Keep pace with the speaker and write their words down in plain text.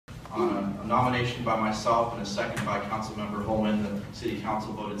On a nomination by myself and a second by Councilmember Holman, the City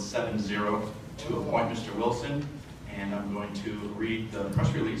Council voted 7-0 to appoint Mr. Wilson, and I'm going to read the press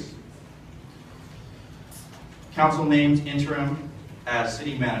release. Council names interim as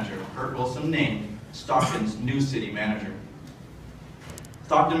City Manager. Kurt Wilson named Stockton's new City Manager.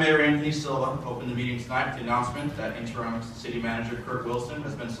 Stockton Mayor Anthony Silva opened the meeting tonight with the announcement that interim City Manager Kurt Wilson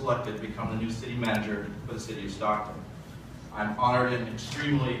has been selected to become the new City Manager for the City of Stockton. I'm honored and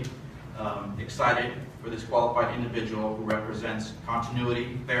extremely excited for this qualified individual who represents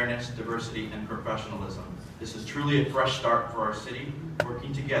continuity, fairness, diversity, and professionalism. This is truly a fresh start for our city.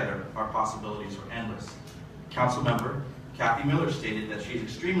 Working together, our possibilities are endless. Councilmember Kathy Miller stated that she's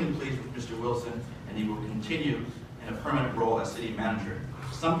extremely pleased with Mr. Wilson and he will continue in a permanent role as City Manager.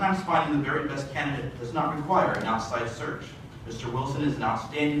 Sometimes finding the very best candidate does not require an outside search. Mr. Wilson is an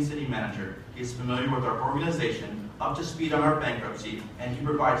outstanding City Manager. He is familiar with our organization, up to speed on our bankruptcy, and he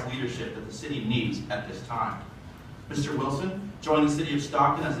provides leadership that the city needs at this time. Mr. Wilson joined the City of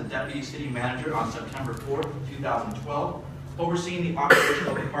Stockton as a Deputy City Manager on September 4th, 2012, overseeing the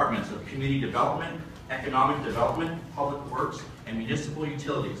operational departments of Community Development, Economic Development, Public Works, and Municipal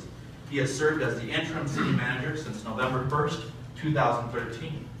Utilities. He has served as the interim City Manager since November 1st,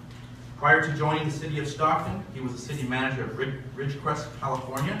 2013. Prior to joining the City of Stockton, he was the City Manager of Ridgecrest,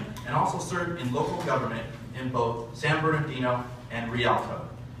 California, and also served in local government in both San Bernardino and Rialto.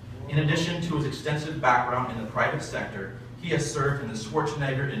 In addition to his extensive background in the private sector, he has served in the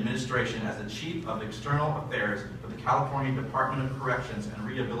Schwarzenegger administration as the Chief of External Affairs for the California Department of Corrections and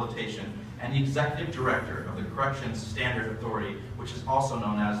Rehabilitation and the Executive Director of the Corrections Standard Authority, which is also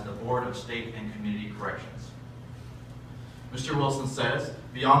known as the Board of State and Community Corrections. Mr. Wilson says,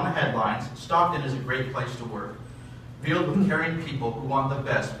 beyond the headlines, Stockton is a great place to work, filled with caring people who want the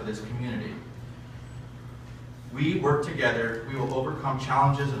best for this community. We work together, we will overcome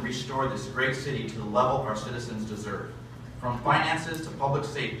challenges and restore this great city to the level our citizens deserve. From finances to public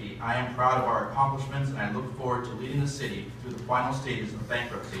safety, I am proud of our accomplishments and I look forward to leading the city through the final stages of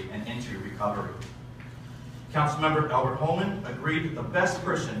bankruptcy and into recovery. Councilmember Albert Holman agreed that the best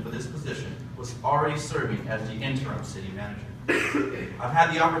person for this position was already serving as the interim City Manager. I've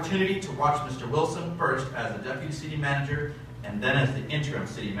had the opportunity to watch Mr. Wilson first as the Deputy City Manager and then as the interim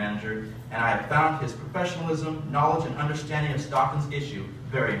City Manager, and I have found his professionalism, knowledge, and understanding of Stockton's issue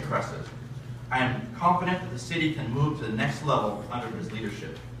very impressive. I am confident that the city can move to the next level under his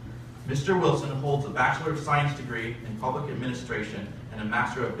leadership. Mr. Wilson holds a Bachelor of Science degree in Public Administration and a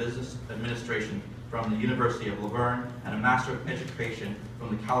Master of Business Administration from the University of Laverne and a Master of Education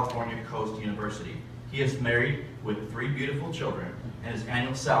from the California Coast University. He is married with 3 beautiful children, and his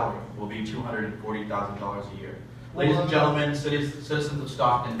annual salary will be $240,000 a year. Ladies and gentlemen, citizens of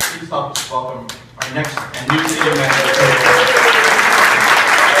Stockton, please help us welcome our next and new City Manager.